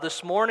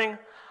This morning,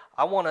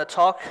 I want to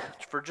talk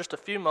for just a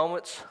few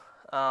moments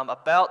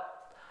about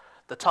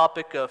the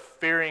topic of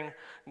fearing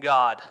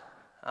God.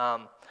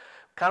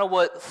 Kind of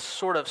what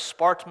sort of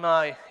sparked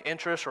my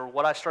interest or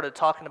what I started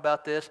talking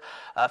about this.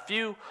 A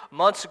few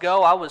months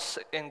ago, I was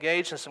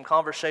engaged in some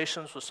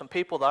conversations with some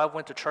people that I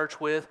went to church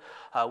with.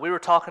 We were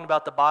talking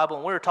about the Bible,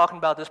 and we were talking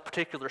about this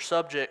particular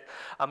subject.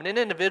 An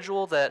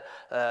individual that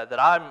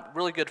I'm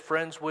really good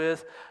friends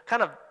with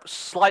kind of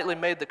slightly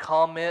made the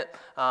comment.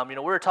 We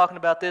were talking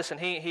about this, and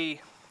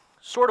he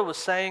sort of was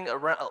saying a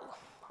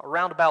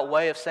roundabout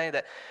way of saying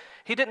that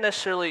he didn't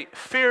necessarily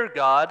fear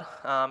God,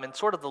 and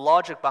sort of the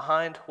logic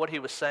behind what he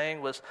was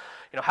saying was,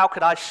 how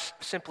could I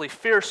simply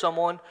fear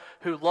someone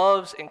who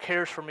loves and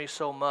cares for me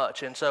so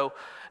much? And so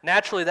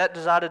naturally that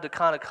decided to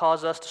kind of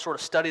cause us to sort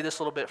of study this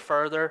a little bit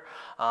further.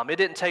 It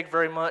didn't take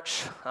very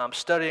much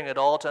studying at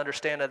all to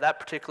understand that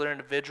particular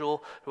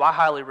individual, who I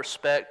highly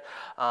respect,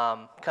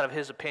 kind of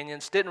his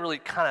opinions, didn't really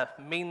kind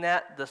of mean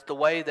that the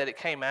way that it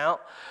came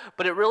out.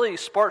 But it really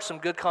sparked some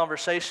good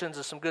conversations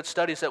and some good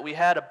studies that we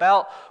had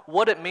about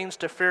what it means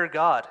to fear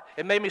God.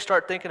 It made me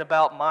start thinking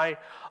about my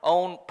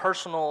own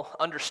personal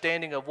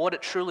understanding of what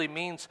it truly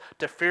means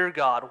to fear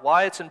God,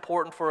 why it's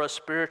important for us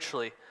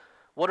spiritually.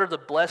 What are the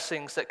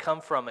blessings that come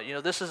from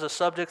it? This is a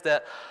subject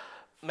that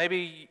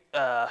maybe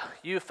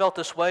you felt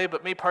this way,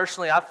 but me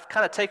personally, I've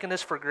kind of taken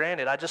this for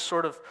granted. I just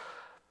sort of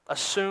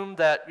assume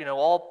that,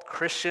 all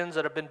Christians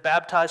that have been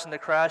baptized into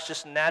Christ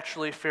just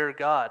naturally fear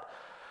God.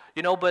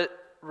 But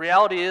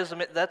reality is,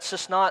 that's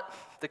just not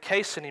the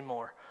case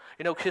anymore.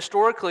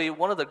 Historically,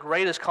 one of the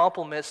greatest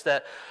compliments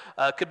that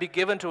could be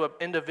given to an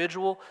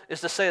individual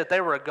is to say that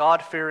they were a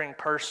God-fearing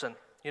person.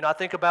 I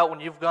think about when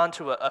you've gone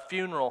to a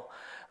funeral,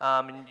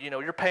 and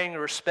you're paying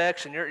your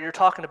respects, and you're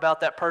talking about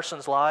that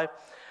person's life.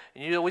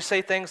 And, we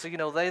say things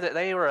that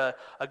they were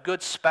a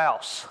good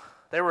spouse,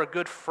 they were a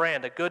good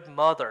friend, a good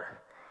mother,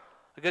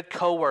 a good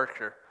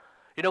coworker.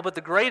 But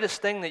the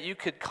greatest thing that you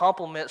could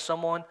compliment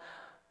someone,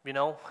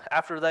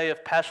 after they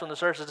have passed from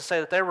this earth, is to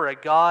say that they were a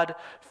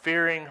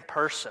God-fearing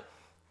person.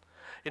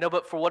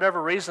 But for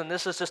whatever reason,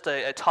 this is just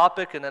a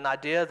topic and an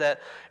idea that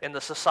in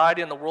the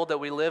society and the world that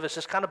we live, it's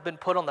just kind of been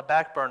put on the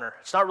back burner.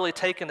 It's not really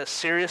taken as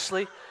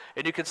seriously,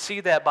 and you can see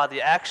that by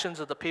the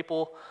actions of the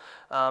people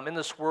in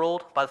this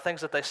world, by the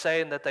things that they say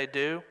and that they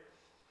do.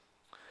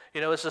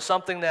 It's just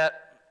something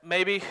that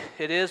maybe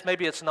it is,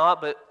 maybe it's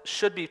not, but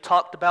should be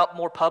talked about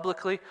more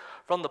publicly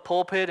from the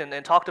pulpit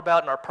and talked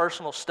about in our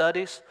personal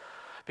studies.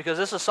 Because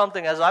this is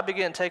something, as I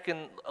began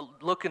taking a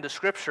look into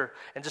Scripture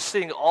and just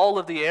seeing all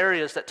of the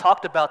areas that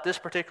talked about this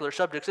particular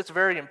subject, it's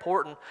very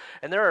important,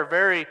 and there are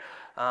very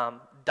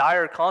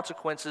dire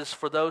consequences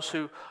for those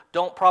who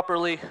don't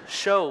properly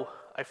show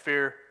a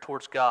fear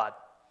towards God.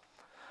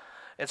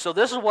 And so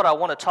this is what I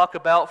want to talk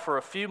about for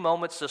a few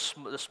moments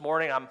this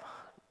morning. I'm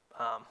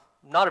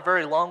not a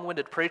very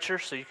long-winded preacher,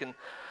 so you can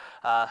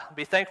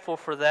be thankful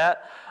for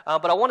that.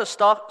 But I want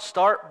to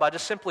start by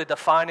just simply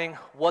defining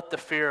what the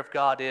fear of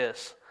God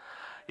is.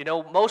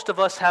 Most of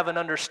us have an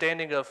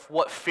understanding of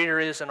what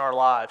fear is in our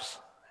lives.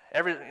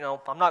 I'm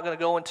not going to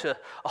go into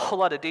a whole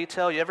lot of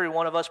detail. Every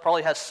one of us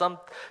probably has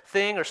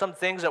something or some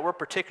things that we're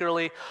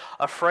particularly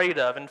afraid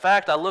of. In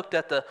fact, I looked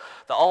at the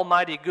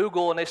almighty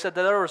Google, and they said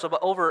that there was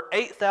over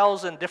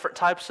 8,000 different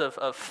types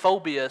of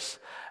phobias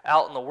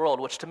out in the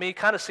world, which to me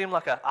kind of seemed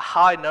like a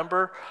high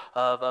number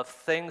of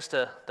things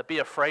to be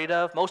afraid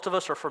of. Most of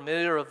us are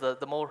familiar with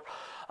the more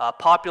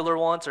popular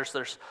ones.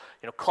 There's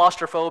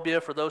claustrophobia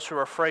for those who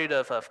are afraid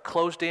of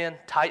closed-in,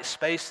 tight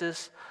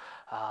spaces.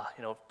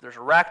 There's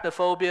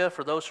arachnophobia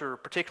for those who are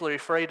particularly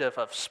afraid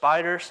of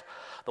spiders.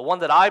 The one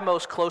that I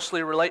most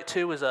closely relate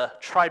to is a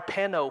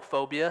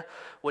trypanophobia,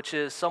 which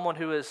is someone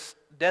who is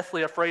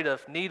deathly afraid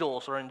of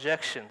needles or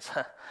injections.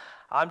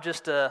 I'm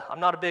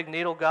not a big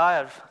needle guy.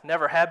 I've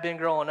never have been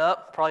growing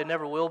up, probably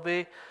never will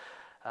be.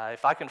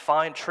 If I can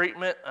find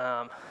treatment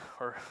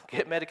or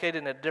get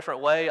medicated in a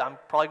different way, I'm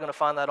probably going to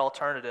find that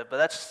alternative. But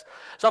that's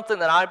something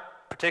that I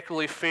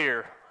particularly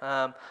fear.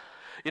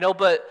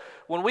 But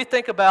when we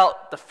think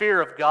about the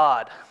fear of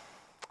God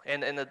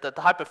and the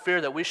type of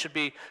fear that we should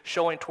be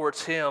showing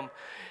towards Him,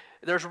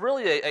 there's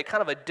really a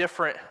kind of a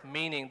different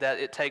meaning that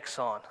it takes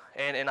on.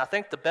 And I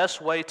think the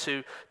best way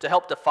to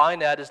help define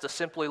that is to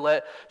simply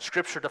let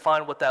Scripture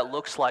define what that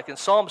looks like. In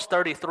Psalms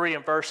 33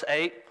 and verse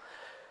 8,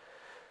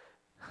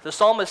 the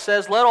psalmist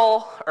says, "Let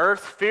all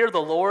earth fear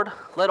the Lord.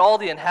 Let all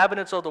the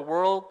inhabitants of the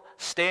world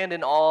stand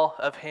in awe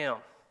of Him."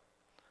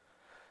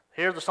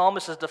 Here the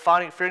psalmist is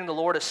defining fearing the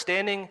Lord as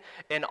standing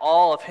in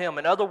awe of Him.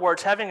 In other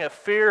words, having a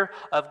fear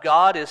of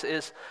God is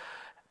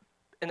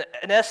in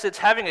essence,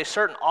 having a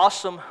certain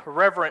awesome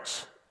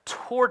reverence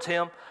towards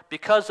Him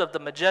because of the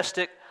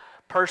majestic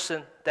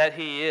person that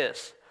He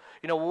is.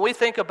 When we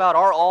think about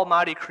our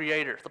almighty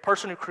Creator, the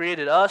person who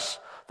created us,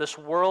 this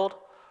world,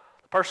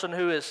 the person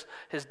who has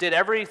did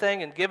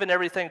everything and given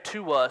everything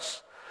to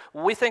us,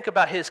 when we think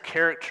about His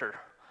character,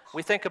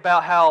 we think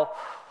about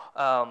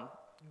how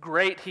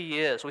great He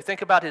is. We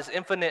think about His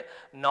infinite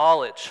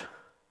knowledge,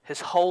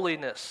 His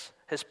holiness,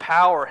 His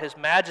power, His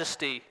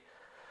majesty.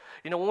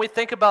 When we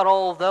think about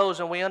all of those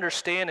and we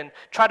understand and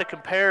try to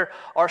compare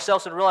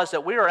ourselves and realize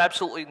that we are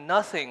absolutely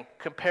nothing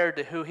compared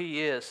to who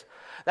He is,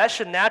 that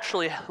should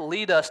naturally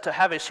lead us to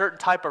have a certain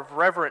type of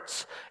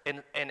reverence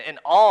and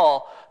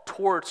awe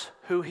towards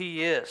who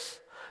He is.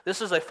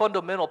 This is a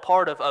fundamental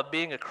part of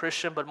being a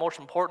Christian, but most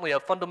importantly, a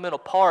fundamental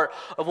part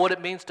of what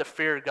it means to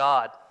fear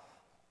God.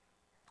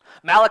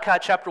 Malachi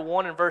chapter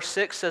 1 and verse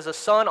 6 says, "A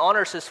son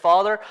honors his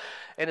father,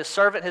 and his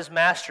servant his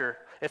master.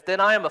 If then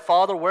I am a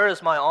father, where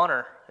is my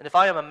honor? And if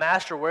I am a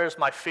master, where is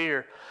my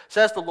fear?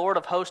 Says the Lord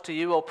of hosts to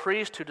you, O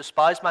priest who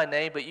despise my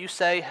name, but you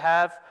say,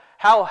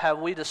 how have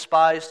we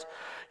despised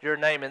your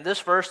name?" In this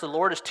verse, the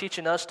Lord is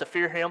teaching us to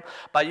fear Him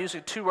by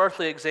using two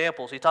earthly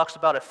examples. He talks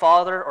about a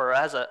father, or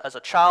as a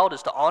child,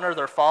 is to honor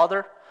their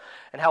father,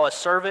 and how a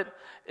servant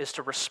is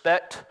to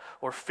respect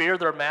or fear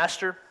their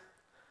master.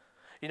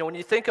 When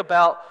you think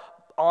about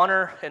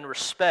honor and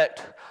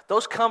respect,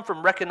 those come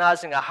from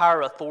recognizing a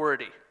higher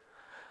authority.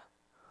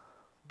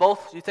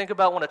 Both, you think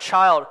about when a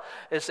child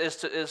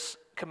is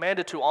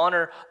commanded to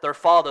honor their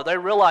father, they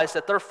realize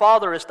that their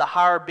father is the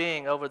higher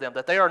being over them,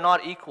 that they are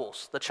not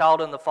equals, the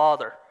child and the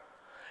father,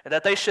 and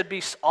that they should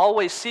be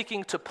always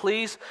seeking to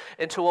please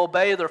and to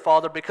obey their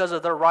father because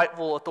of their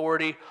rightful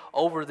authority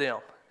over them.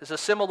 There's a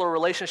similar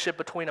relationship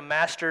between a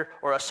master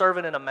or a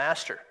servant and a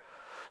master.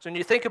 So when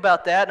you think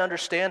about that and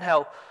understand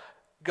how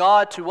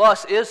God to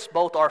us is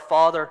both our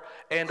Father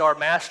and our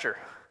Master.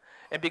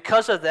 And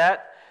because of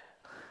that,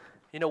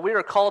 we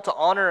are called to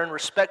honor and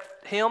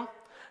respect Him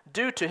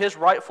due to His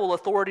rightful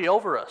authority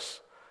over us.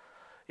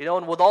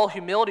 And with all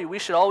humility, we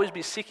should always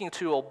be seeking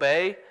to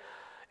obey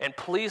and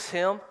please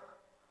Him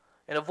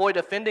and avoid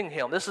offending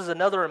Him. This is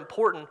another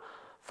important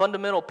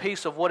fundamental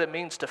piece of what it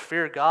means to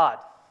fear God.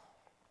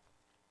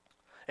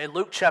 In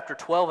Luke chapter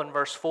 12 and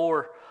verse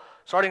 4,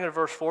 starting in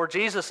verse 4,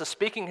 Jesus is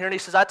speaking here and He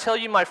says, "I tell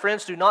you, my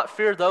friends, do not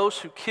fear those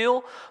who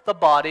kill the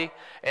body,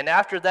 and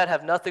after that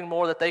have nothing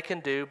more that they can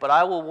do, but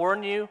I will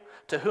warn you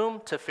to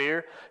whom to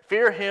fear.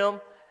 Fear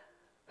him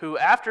who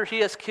after he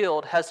has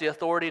killed has the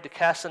authority to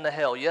cast into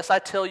hell. Yes, I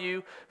tell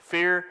you,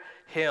 fear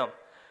him."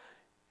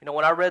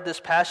 When I read this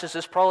passage,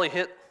 this probably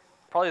hit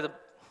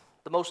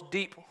the most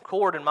deep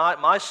chord in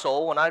my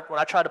soul when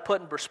I tried to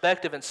put in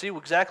perspective and see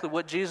exactly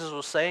what Jesus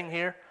was saying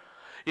here.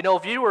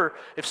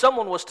 If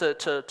someone was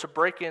to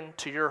break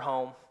into your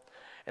home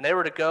and they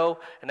were to go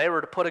and they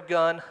were to put a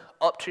gun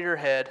up to your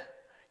head,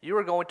 you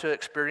are going to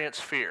experience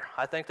fear.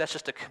 I think that's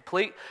just a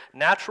complete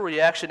natural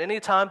reaction.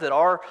 Anytime that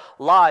our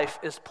life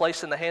is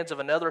placed in the hands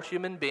of another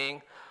human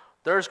being,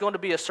 there's going to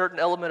be a certain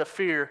element of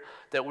fear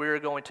that we're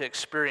going to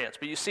experience.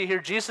 But you see here,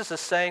 Jesus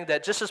is saying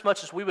that just as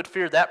much as we would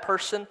fear that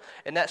person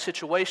in that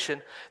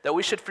situation, that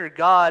we should fear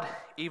God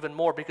even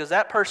more. Because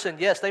that person,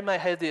 yes, they may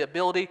have the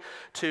ability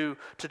to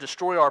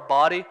destroy our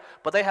body,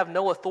 but they have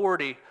no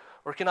authority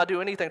or cannot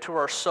do anything to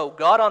our soul.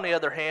 God, on the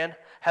other hand,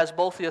 has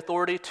both the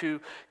authority to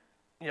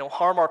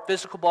harm our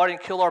physical body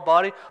and kill our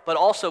body, but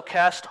also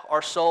cast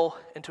our soul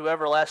into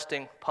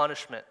everlasting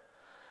punishment.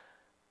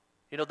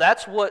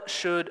 That's what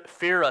should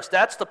fear us.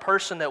 That's the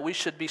person that we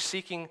should be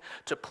seeking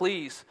to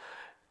please.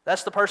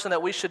 That's the person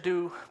that we should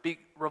be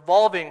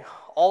revolving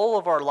all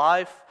of our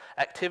life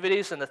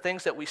activities and the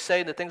things that we say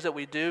and the things that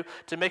we do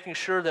to making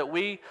sure that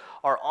we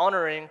are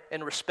honoring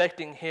and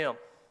respecting Him.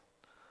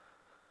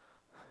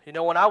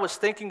 When I was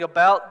thinking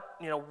about,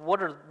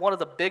 what are one of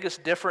the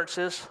biggest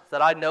differences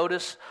that I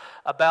notice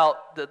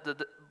about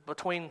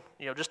between,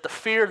 just the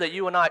fear that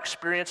you and I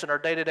experience in our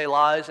day-to-day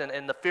lives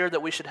and the fear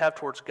that we should have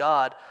towards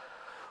God.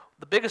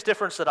 One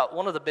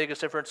of the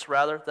biggest difference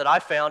that I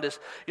found is,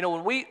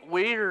 when we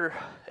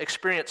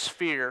experience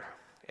fear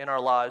in our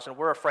lives and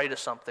we're afraid of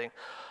something,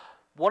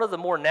 one of the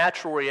more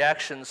natural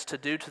reactions to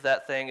do to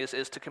that thing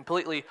is to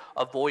completely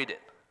avoid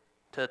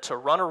it, to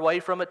run away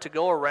from it, to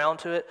go around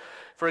to it.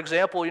 For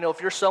example,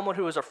 if you're someone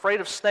who is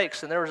afraid of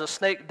snakes and there is a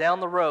snake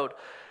down the road,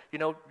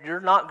 you're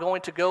not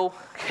going to go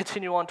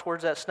continue on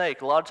towards that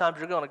snake. A lot of times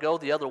you're going to go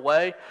the other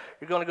way.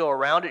 You're going to go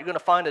around it. You're going to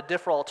find a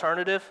different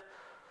alternative.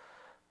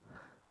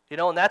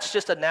 And that's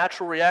just a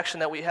natural reaction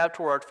that we have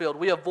toward our field.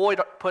 We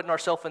avoid putting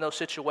ourselves in those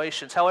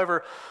situations.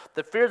 However,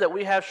 the fear that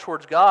we have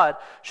towards God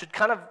should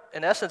kind of,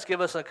 in essence,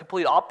 give us a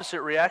complete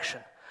opposite reaction.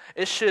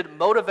 It should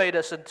motivate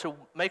us and to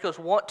make us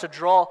want to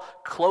draw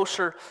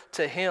closer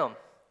to Him.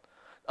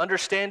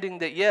 Understanding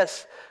that,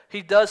 yes,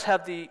 He does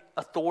have the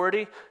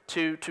authority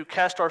to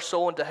cast our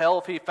soul into hell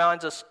if He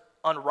finds us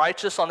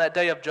unrighteous on that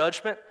day of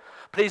judgment.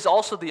 But He's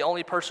also the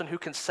only person who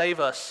can save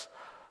us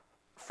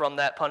from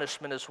that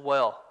punishment as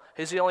well.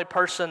 He's the only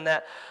person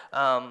that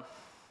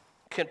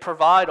can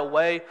provide a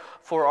way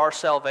for our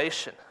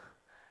salvation.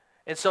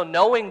 And so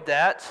knowing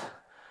that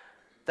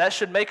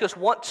should make us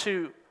want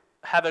to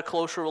have a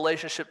closer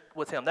relationship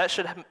with Him. That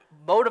should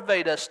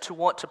motivate us to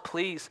want to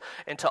please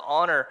and to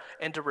honor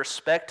and to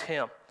respect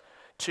Him,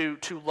 to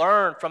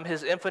learn from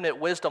His infinite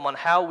wisdom on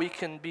how we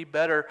can be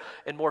better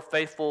and more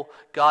faithful,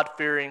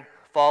 God-fearing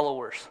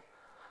followers.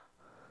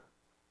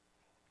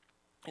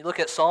 You look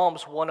at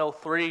Psalms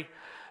 103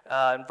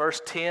 in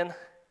verse 10. It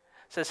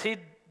says, "He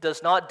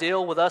does not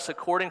deal with us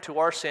according to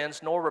our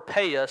sins, nor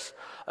repay us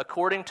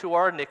according to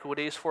our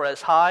iniquities. For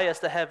as high as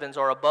the heavens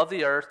are above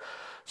the earth,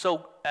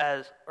 so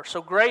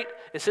great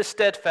is his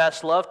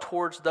steadfast love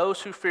towards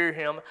those who fear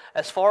him.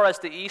 As far as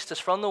the east is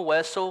from the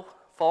west, so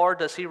far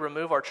does he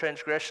remove our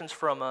transgressions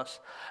from us.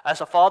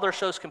 As a father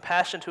shows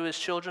compassion to his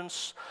children,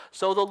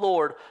 so the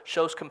Lord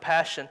shows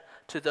compassion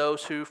to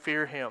those who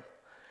fear him.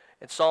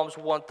 In Psalms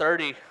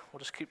 130, we'll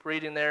just keep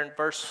reading there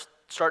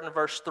starting in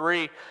verse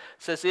 3, it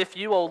says, If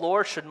you, O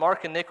Lord, should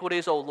mark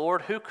iniquities, O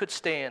Lord, who could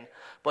stand?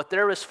 But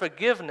there is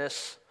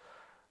forgiveness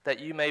that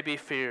you may be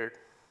feared.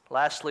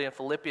 Lastly, in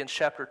Philippians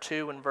chapter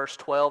 2 and verse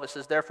 12, it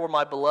says, Therefore,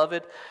 my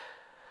beloved,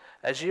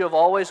 as you have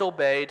always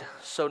obeyed,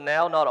 so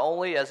now not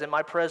only as in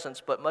my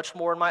presence, but much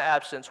more in my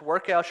absence,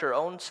 work out your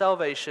own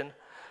salvation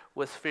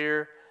with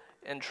fear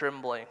and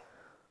trembling.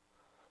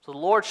 So the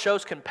Lord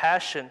shows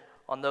compassion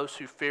on those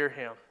who fear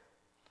him.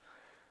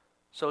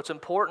 So it's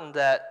important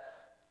that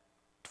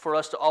for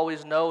us to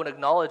always know and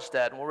acknowledge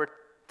that. And when we're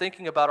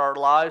thinking about our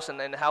lives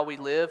and how we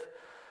live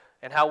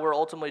and how we're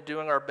ultimately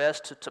doing our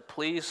best to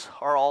please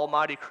our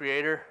almighty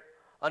Creator,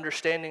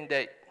 understanding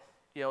that,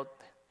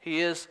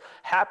 he is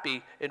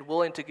happy and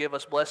willing to give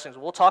us blessings.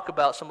 We'll talk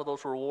about some of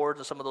those rewards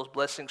and some of those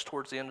blessings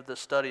towards the end of this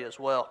study as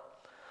well.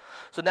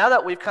 So now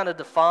that we've kind of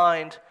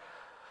defined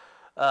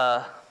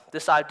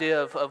this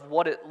idea of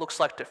what it looks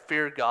like to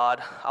fear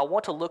God, I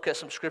want to look at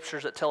some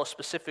scriptures that tell us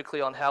specifically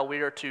on how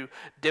we are to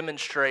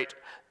demonstrate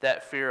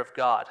that fear of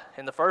God.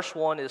 And the first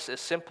one is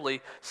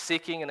simply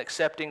seeking and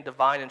accepting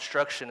divine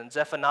instruction. In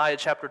Zephaniah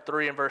chapter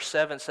 3 and verse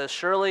 7 says,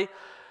 Surely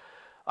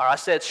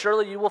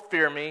you will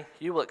fear me,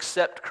 you will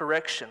accept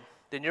correction.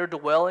 Then your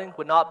dwelling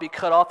would not be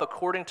cut off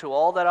according to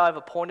all that I have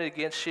appointed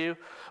against you,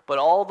 but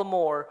all the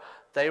more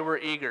they were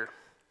eager.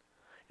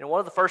 One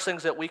of the first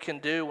things that we can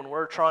do when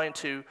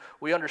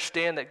we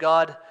understand that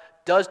God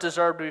does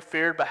deserve to be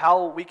feared, but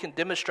how we can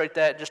demonstrate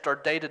that in just our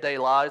day-to-day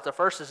lives. The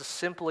first is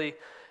simply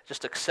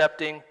just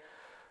accepting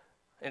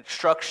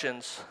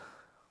instructions,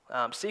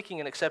 seeking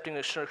and accepting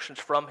instructions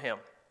from him.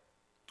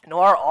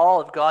 Our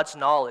awe of God's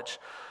knowledge,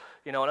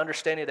 and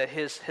understanding that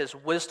his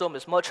wisdom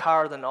is much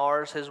higher than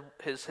ours,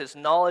 his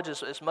knowledge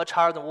is much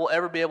higher than we'll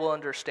ever be able to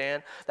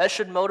understand. That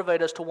should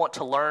motivate us to want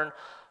to learn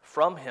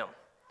from him.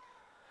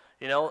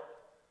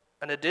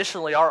 And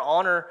additionally, our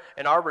honor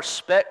and our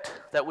respect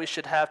that we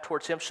should have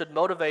towards him should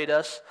motivate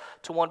us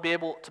to want to be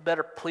able to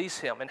better please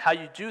him. And how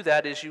you do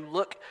that is you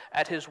look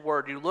at his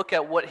word. You look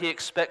at what he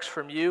expects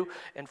from you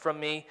and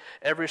from me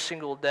every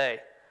single day.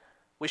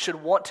 We should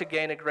want to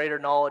gain a greater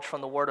knowledge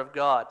from the word of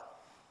God.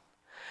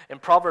 In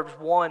Proverbs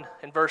 1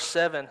 and verse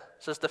 7, it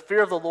says, The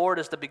fear of the Lord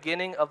is the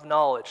beginning of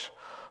knowledge.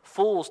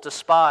 Fools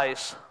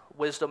despise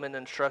wisdom and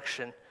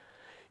instruction.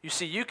 You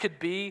see, you could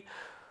be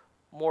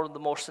one of the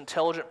most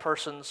intelligent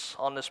persons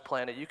on this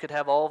planet. You could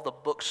have all of the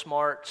book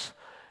smarts,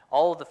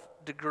 all of the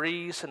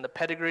degrees and the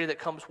pedigree that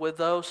comes with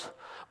those.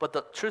 But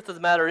the truth of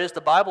the matter is,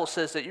 the Bible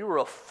says that you are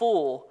a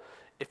fool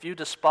if you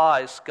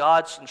despise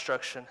God's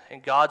instruction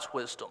and God's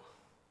wisdom.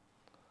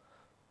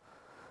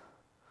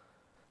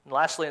 And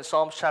lastly, in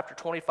Psalms chapter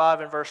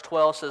 25 and verse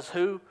 12 says,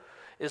 Who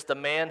is the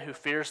man who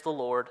fears the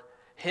Lord?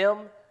 Him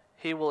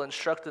he will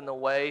instruct in the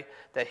way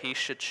that he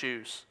should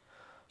choose.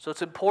 So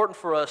it's important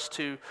for us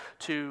to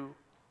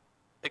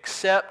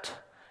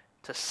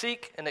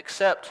seek and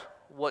accept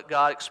what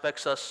God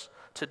expects us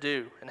to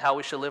do and how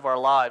we should live our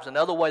lives.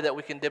 Another way that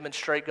we can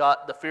demonstrate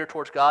the fear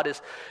towards God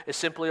is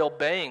simply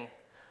obeying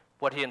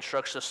what he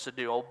instructs us to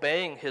do,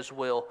 obeying his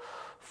will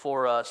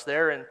for us.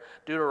 There in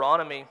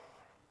Deuteronomy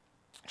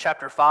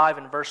chapter 5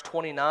 and verse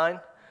 29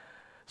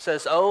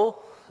 says,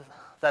 Oh,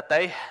 that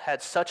they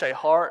had such a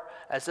heart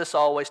as this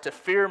always, to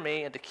fear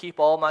me and to keep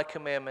all my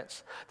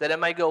commandments, that it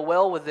may go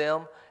well with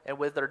them and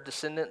with their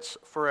descendants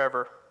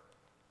forever.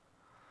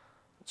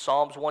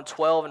 Psalms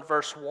 112 and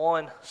verse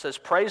 1 says,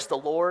 Praise the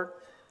Lord.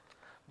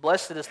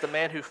 Blessed is the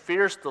man who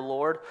fears the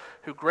Lord,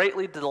 who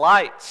greatly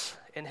delights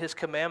in his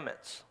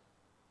commandments.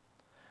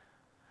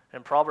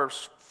 And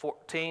Proverbs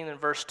 14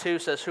 and verse 2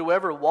 says,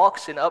 Whoever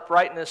walks in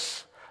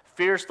uprightness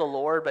fears the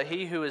Lord, but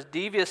he who is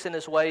devious in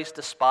his ways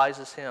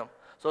despises him.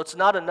 So it's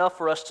not enough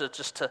for us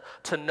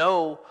to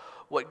know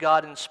what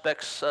God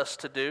expects us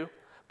to do,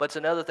 but it's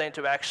another thing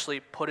to actually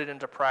put it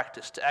into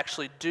practice, to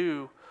actually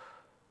do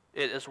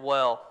it as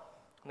well.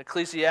 In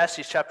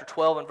Ecclesiastes chapter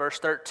 12 and verse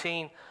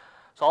 13,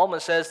 Solomon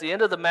says, The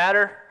end of the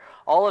matter,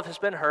 all of it has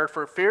been heard,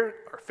 for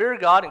fear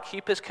God and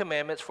keep his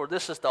commandments, for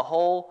this is the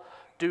whole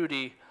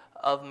duty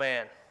of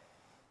man.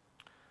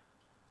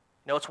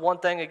 It's one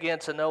thing, again,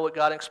 to know what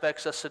God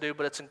expects us to do,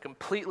 but it's a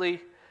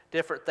completely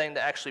different thing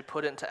to actually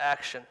put into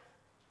action.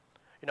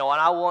 And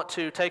I want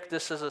to take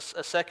this as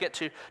a second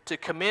to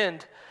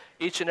commend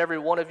each and every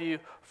one of you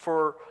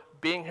for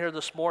being here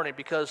this morning,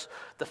 because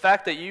the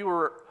fact that you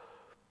were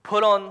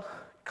put on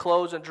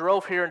clothes and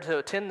drove here and to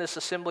attend this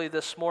assembly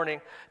this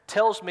morning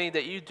tells me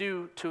that you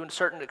do, to a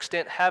certain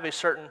extent, have a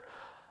certain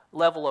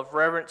level of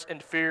reverence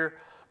and fear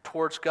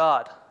towards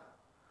God.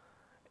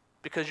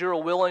 because you're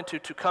willing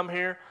to come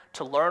here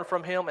to learn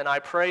from him. And I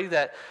pray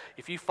that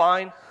if you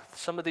find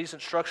some of these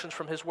instructions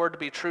from his word to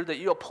be true, that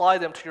you apply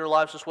them to your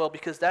lives as well,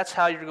 because that's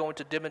how you're going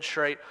to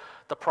demonstrate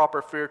the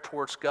proper fear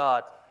towards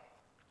God.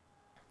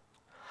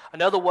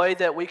 Another way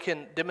that we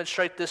can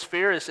demonstrate this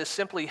fear is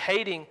simply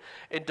hating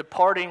and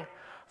departing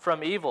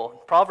from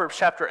evil. Proverbs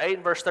chapter 8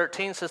 and verse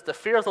 13 says, "The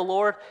fear of the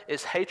Lord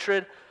is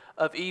hatred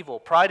of evil.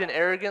 Pride and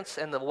arrogance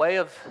and the way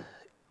of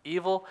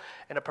evil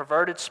and a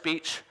perverted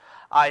speech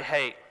I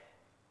hate."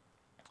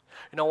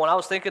 You know, when I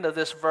was thinking of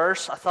this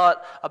verse, I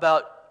thought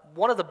about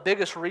one of the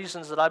biggest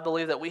reasons that I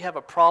believe that we have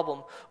a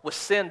problem with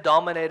sin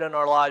dominating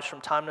our lives from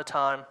time to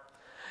time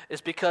is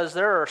because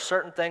there are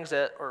certain things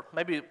that, or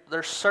maybe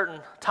there's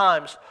certain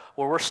times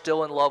where we're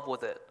still in love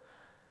with it.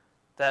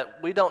 That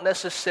we don't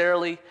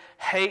necessarily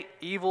hate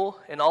evil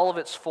in all of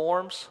its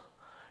forms.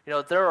 You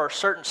know, there are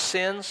certain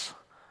sins.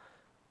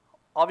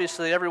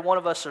 Obviously, every one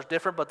of us is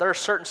different, but there are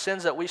certain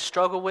sins that we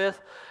struggle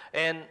with,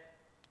 and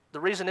the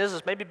reason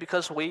is maybe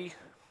because we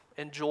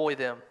enjoy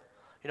them.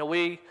 You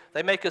know,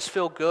 they make us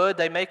feel good.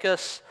 They make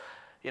us,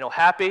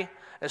 happy.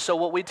 And so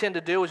what we tend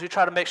to do is we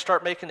try to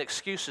start making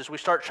excuses. We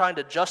start trying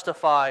to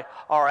justify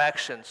our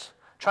actions,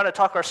 trying to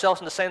talk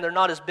ourselves into saying they're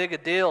not as big a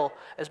deal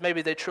as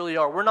maybe they truly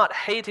are. We're not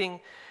hating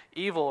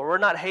evil, or we're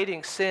not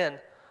hating sin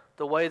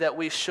the way that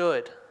we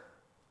should.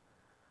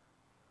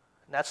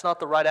 And that's not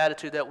the right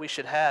attitude that we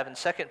should have. In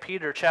 2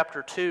 Peter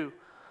chapter 2,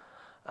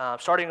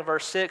 starting in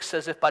verse 6,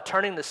 says, "If by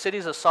turning the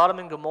cities of Sodom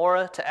and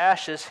Gomorrah to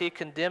ashes, he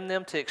condemned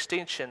them to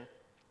extinction,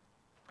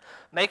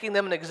 making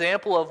them an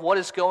example of what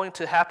is going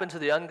to happen to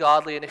the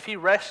ungodly, and if he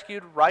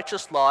rescued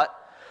righteous Lot,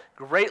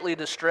 greatly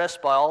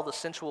distressed by all the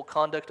sensual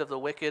conduct of the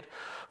wicked,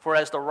 for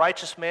as the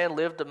righteous man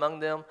lived among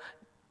them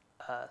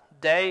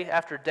day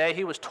after day,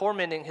 he was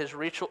tormenting his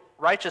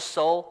righteous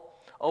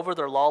soul over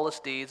their lawless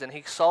deeds, and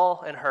he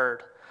saw and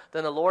heard.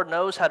 Then the Lord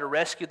knows how to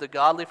rescue the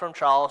godly from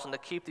trials and to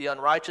keep the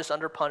unrighteous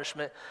under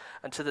punishment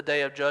unto the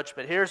day of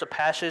judgment." Here's a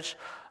passage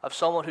of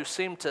someone who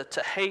seemed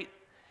to hate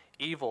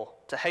evil,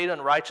 to hate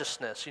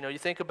unrighteousness. You know, you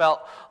think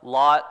about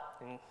Lot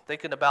and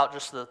thinking about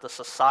just the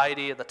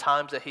society and the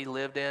times that he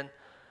lived in.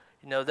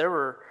 You know, there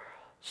were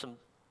some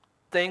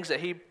things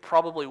that he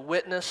probably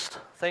witnessed,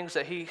 things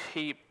that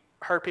he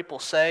heard people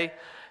say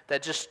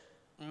that just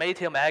made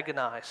him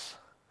agonize.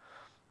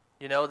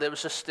 You know, it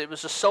was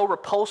just so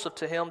repulsive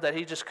to him that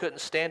he just couldn't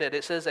stand it.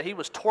 It says that he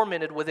was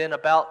tormented within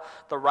about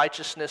the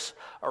righteousness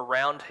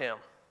around him.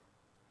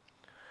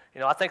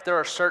 You know, I think there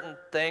are certain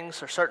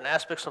things or certain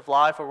aspects of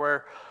life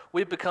where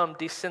we've become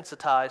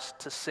desensitized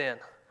to sin.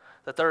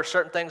 That there are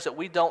certain things that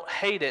we don't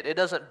hate it. It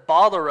doesn't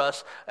bother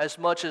us as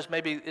much as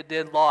maybe it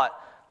did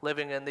Lot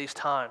living in these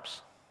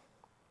times.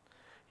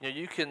 You know,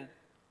 you can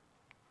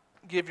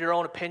give your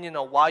own opinion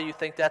on why you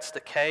think that's the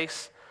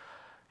case.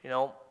 You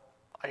know,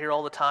 I hear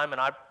all the time, and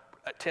I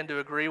tend to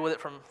agree with it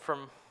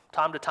from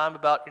time to time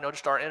about,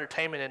 just our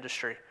entertainment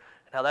industry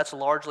and how that's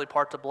largely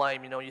part to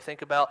blame. You know, you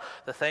think about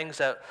the things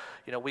that,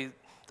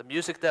 the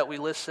music that we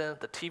listen,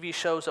 the TV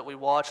shows that we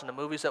watch, and the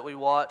movies that we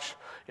watch.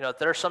 You know,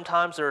 there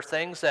are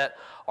things that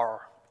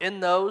are in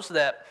those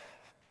that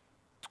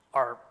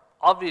are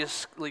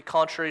obviously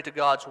contrary to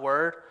God's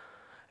word,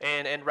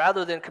 and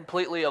rather than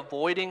completely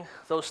avoiding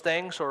those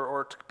things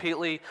or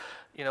completely,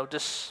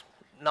 just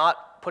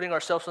not putting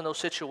ourselves in those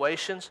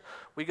situations,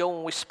 we go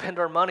and we spend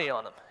our money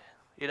on them,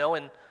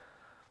 and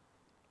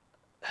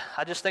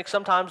I just think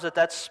sometimes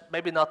that's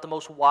maybe not the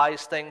most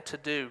wise thing to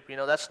do.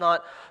 That's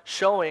not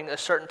showing a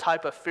certain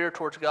type of fear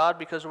towards God,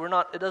 because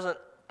it doesn't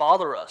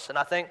bother us. And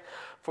I think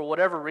for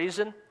whatever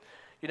reason,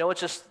 it's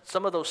just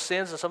some of those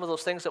sins and some of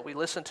those things that we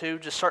listen to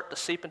just start to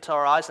seep into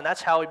our eyes, and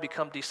that's how we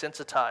become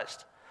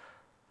desensitized.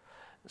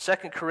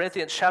 2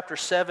 Corinthians chapter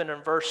 7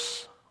 and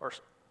verse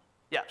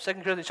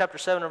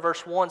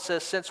 1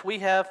 says, "Since we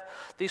have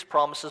these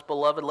promises,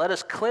 beloved, let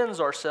us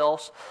cleanse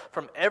ourselves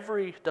from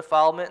every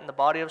defilement in the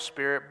body of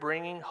spirit,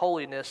 bringing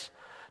holiness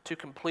to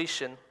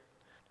completion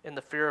in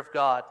the fear of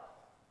God."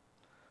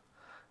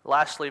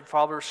 Lastly,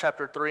 Proverbs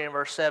chapter 3 and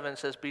verse 7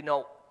 says, Be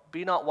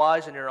not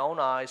wise in your own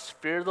eyes,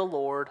 fear the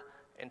Lord,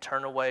 and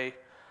turn away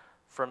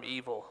from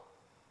evil."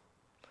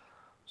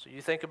 So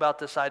you think about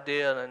this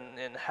idea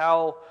and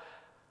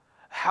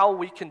how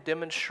we can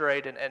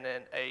demonstrate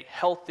a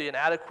healthy and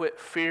adequate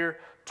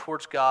fear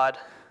towards God.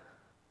 It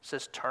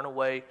says turn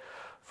away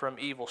from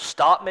evil.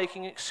 Stop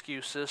making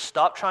excuses.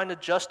 Stop trying to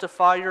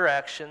justify your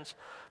actions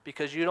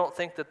because you don't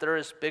think that they're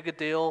as big a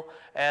deal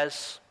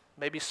as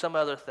maybe some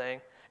other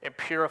thing, and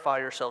purify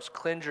yourselves,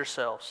 cleanse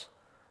yourselves.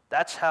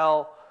 That's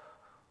how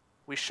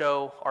we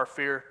show our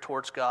fear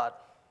towards God.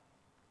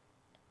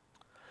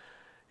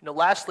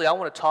 Lastly, I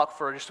want to talk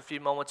for just a few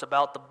moments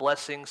about the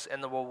blessings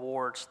and the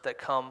rewards that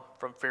come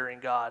from fearing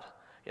God.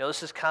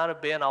 This has kind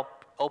of been, I'll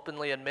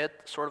openly admit,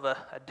 sort of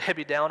a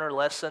Debbie Downer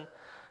lesson.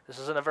 This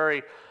isn't a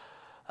very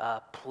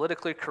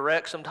politically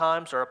correct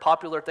sometimes or a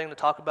popular thing to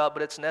talk about,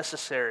 but it's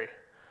necessary.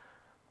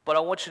 But I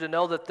want you to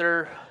know that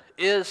there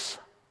is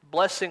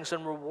blessings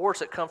and rewards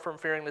that come from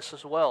fearing this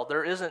as well.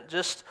 There isn't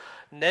just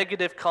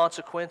negative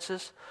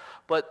consequences,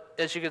 but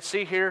as you can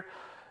see here,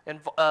 In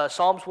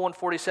Psalms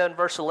 147,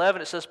 verse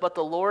 11, it says, "But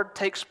the Lord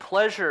takes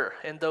pleasure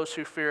in those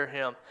who fear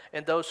him,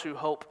 and those who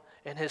hope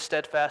in his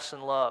steadfast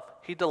and love."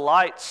 He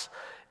delights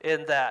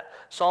in that.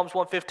 Psalms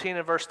 115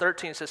 and verse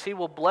 13 says, "He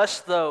will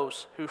bless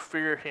those who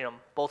fear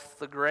him, both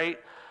the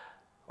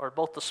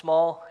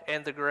small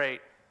and the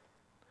great."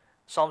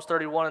 Psalms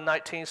 31 and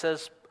 19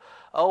 says,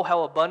 "Oh,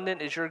 how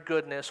abundant is your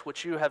goodness,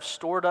 which you have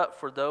stored up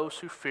for those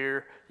who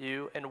fear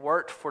you, and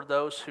worked for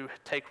those who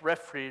take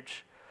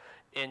refuge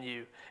in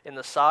you, in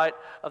the sight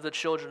of the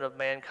children of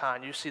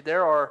mankind." You see,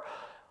 there are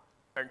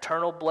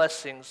eternal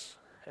blessings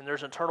and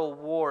there's eternal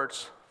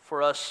rewards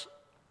for us,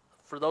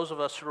 for those of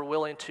us who are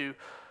willing to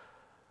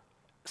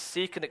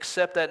seek and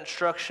accept that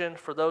instruction,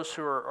 for those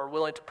who are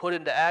willing to put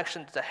into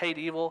action to hate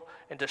evil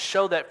and to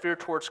show that fear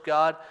towards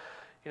God.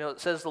 It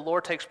says the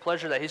Lord takes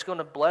pleasure that he's going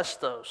to bless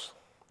those.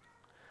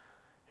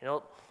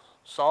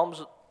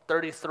 Psalms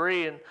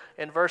 33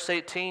 and verse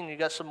 18, you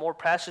got some more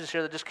passages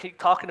here that just keep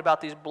talking about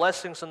these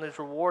blessings and these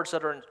rewards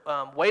that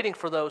are waiting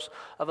for those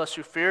of us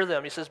who fear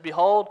them. He says,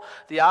 "Behold,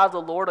 the eye of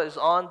the Lord is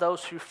on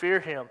those who fear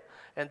him,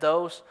 and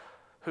those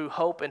who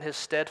hope in his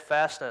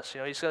steadfastness."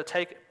 He's going to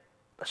take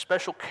a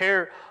special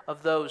care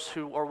of those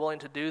who are willing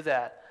to do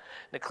that.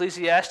 In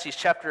Ecclesiastes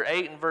chapter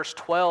 8 and verse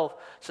 12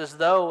 says,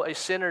 "Though a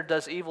sinner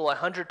does evil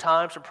 100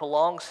 times and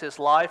prolongs his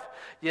life,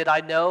 yet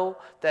I know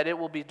that it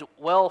will be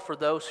well for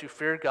those who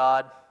fear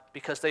God,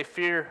 because they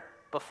fear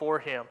before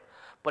him.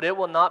 But it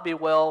will not be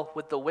well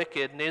with the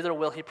wicked, neither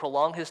will he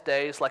prolong his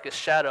days like a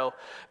shadow,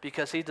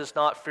 because he does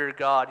not fear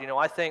God."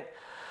 I think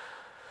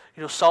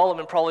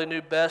Solomon probably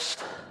knew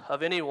best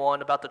of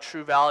anyone about the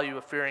true value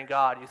of fearing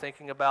God. You're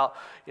thinking about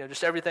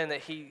just everything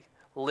that he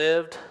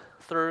lived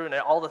through and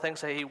all the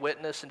things that he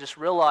witnessed, and just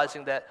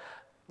realizing that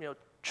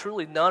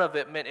truly none of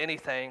it meant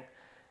anything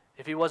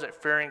if he wasn't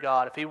fearing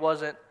God, if he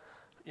wasn't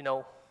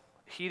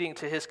heeding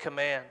to his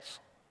commands.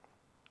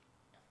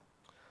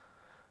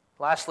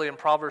 Lastly, in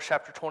Proverbs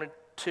chapter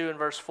 22 and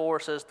verse 4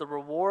 says, "The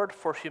reward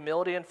for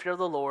humility and fear of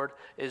the Lord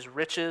is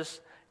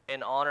riches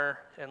and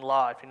honor and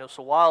life."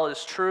 So while it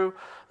is true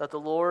that the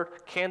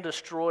Lord can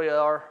destroy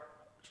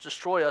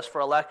us for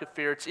a lack of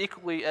fear, it's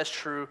equally as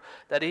true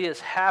that he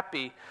is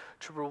happy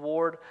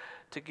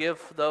to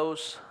give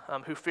those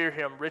who fear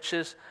him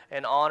riches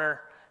and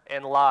honor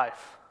and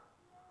life.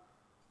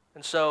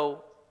 And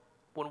so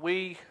when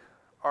we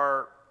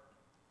are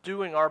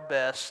doing our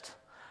best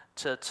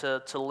to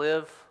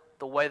live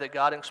the way that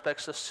God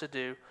expects us to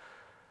do,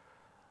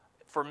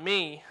 for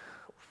me,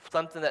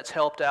 something that's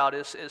helped out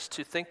is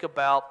to think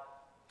about,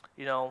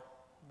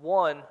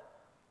 one,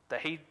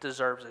 that he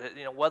deserves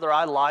it. Whether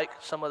I like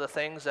some of the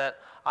things that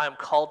I am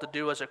called to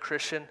do as a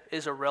Christian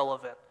is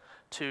irrelevant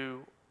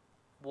to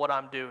what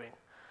I'm doing.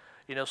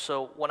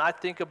 So when I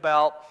think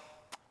about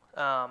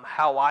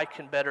how I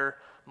can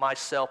better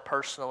myself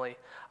personally,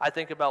 I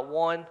think about,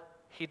 one,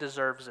 he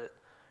deserves it.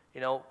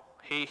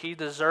 He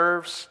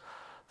deserves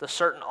the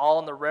certain awe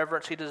and the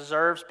reverence he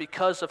deserves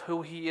because of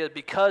who he is,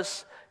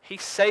 because he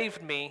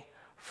saved me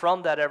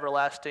from that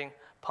everlasting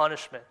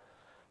punishment.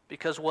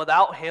 Because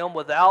without him,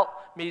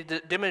 without me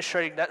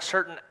demonstrating that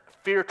certain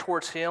fear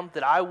towards him,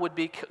 that I would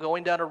be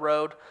going down a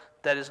road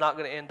that is not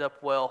going to end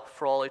up well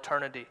for all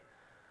eternity.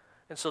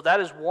 And so that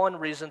is one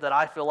reason that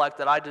I feel like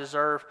that I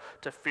deserve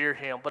to fear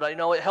him. But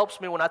it helps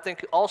me when I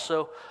think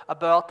also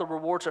about the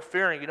rewards of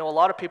fearing. A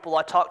lot of people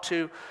I talk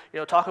to,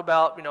 talk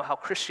about, how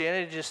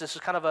Christianity this is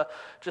kind of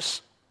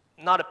just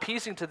not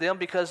appeasing to them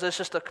because it's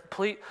just a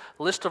complete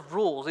list of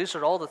rules. These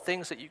are all the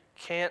things that you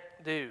can't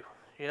do,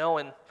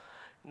 and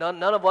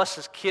none of us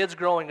as kids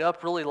growing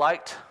up really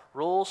liked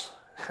rules.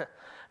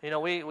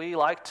 We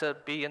like to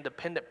be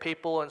independent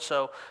people, and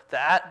so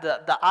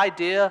the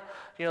idea,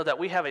 that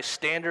we have a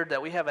standard,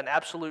 that we have an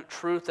absolute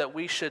truth that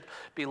we should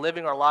be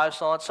living our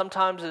lives on,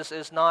 sometimes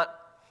is not,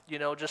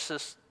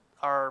 just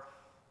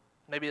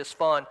maybe as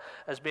fun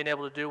as being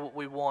able to do what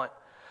we want.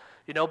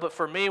 But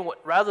for me,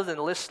 rather than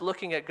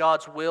looking at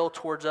God's will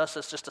towards us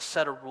as just a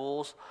set of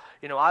rules,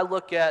 I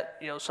look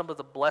at, some of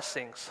the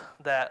blessings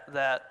that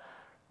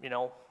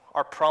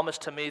are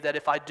promised to me, that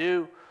if I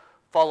do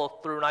follow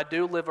through and I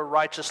do live a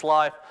righteous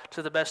life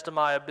to the best of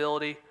my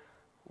ability,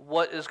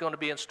 what is going to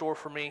be in store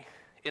for me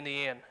in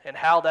the end, and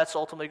how that's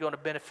ultimately going to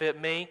benefit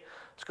me.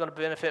 It's going to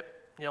benefit,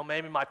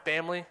 maybe my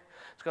family.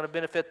 It's going to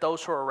benefit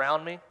those who are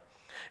around me.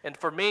 And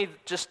for me,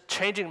 just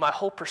changing my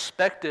whole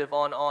perspective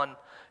on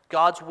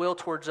God's will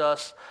towards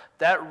us,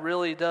 it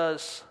really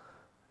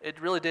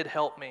did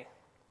help me.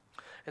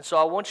 And so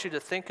I want you to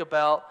think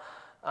about,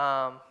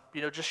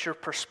 just your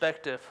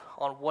perspective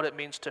on what it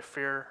means to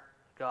fear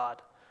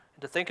God.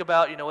 And to think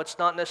about, it's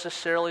not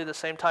necessarily the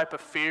same type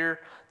of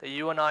fear that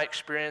you and I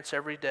experience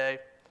every day,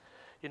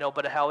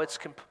 but how it's,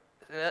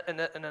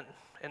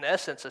 in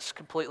essence, it's a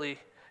completely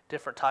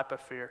different type of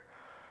fear.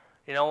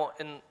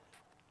 And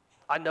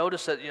I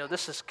noticed that,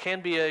 this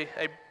can be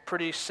a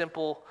pretty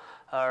simple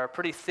or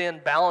pretty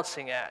thin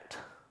balancing act.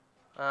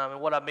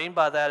 And what I mean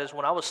by that is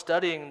when I was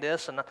studying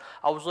this and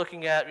I was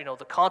looking at,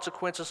 the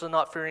consequences of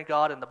not fearing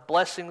God and the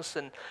blessings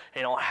and,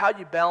 how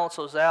you balance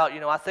those out,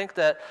 I think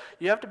that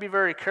you have to be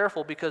very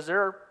careful because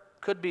there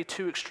could be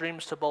two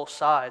extremes to both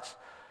sides.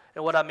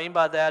 And what I mean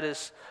by that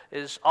is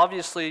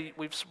obviously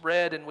we've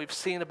read and we've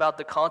seen about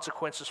the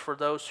consequences for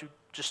those who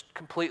just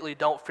completely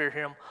don't fear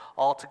him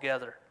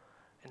altogether,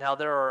 and how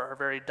there are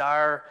very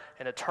dire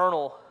and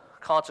eternal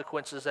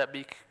consequences that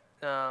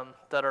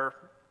are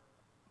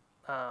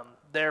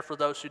there for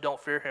those who don't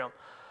fear him.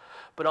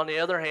 But on the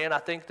other hand, I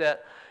think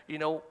that,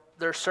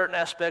 there's certain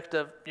aspect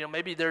of,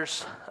 maybe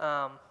there's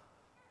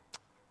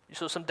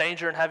some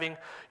danger in having,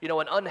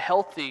 an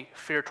unhealthy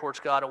fear towards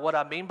God. And what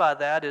I mean by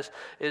that is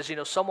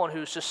someone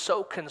who's just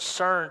so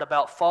concerned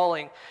about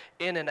falling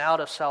in and out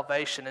of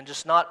salvation and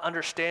just not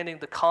understanding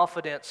the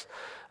confidence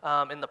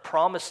in the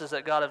promises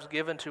that God has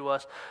given to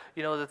us,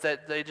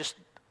 that they just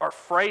are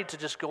afraid to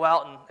just go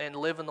out and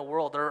live in the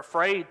world. They're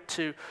afraid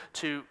to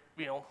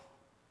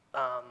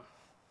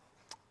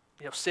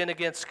sin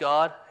against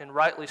God, and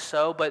rightly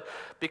so. But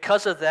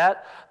because of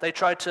that, they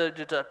try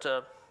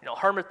to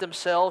hermit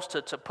themselves,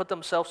 to put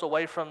themselves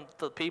away from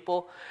the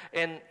people.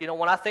 And,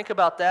 when I think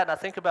about that, and I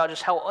think about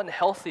just how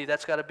unhealthy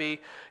that's got to be,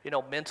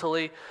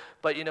 mentally,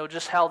 but,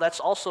 just how that's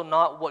also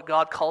not what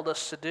God called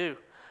us to do.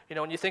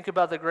 When you think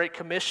about the Great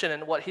Commission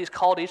and what he's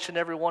called each and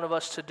every one of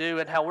us to do,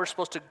 and how we're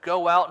supposed to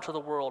go out into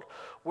the world,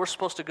 we're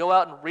supposed to go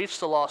out and reach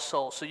the lost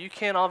soul. So you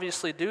can't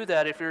obviously do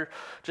that if you're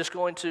just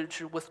going to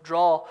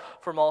withdraw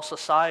from all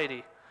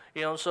society.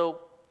 So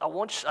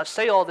I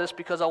say all this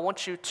because I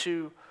want you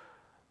to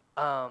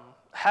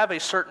have a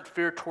certain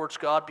fear towards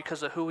God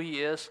because of who he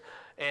is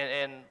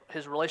and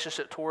his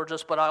relationship towards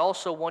us, but I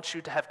also want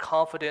you to have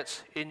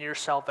confidence in your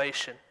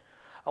salvation.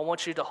 I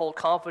want you to hold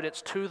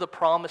confidence to the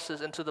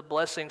promises and to the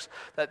blessings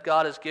that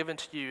God has given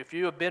to you. If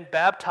you have been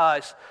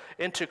baptized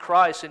into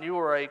Christ and you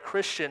are a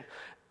Christian,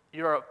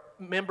 you're a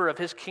member of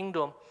his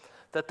kingdom,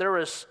 that there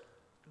is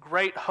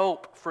great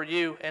hope for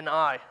you and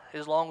I,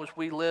 as long as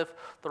we live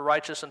the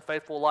righteous and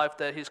faithful life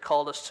that he's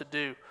called us to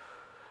do.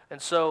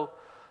 And so,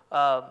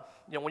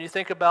 when you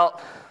think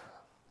about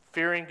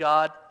fearing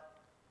God,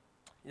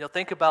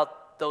 think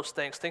about those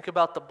things. Think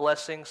about the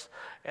blessings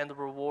and the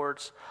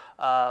rewards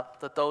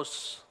that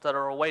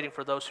are awaiting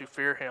for those who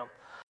fear him.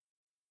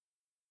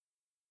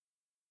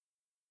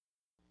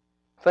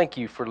 Thank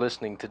you for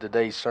listening to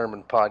today's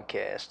sermon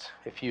podcast.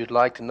 If you'd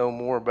like to know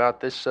more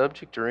about this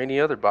subject or any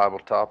other Bible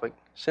topic,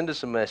 send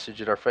us a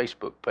message at our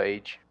Facebook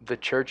page, The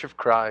Church of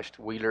Christ,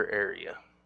 Wheeler Area.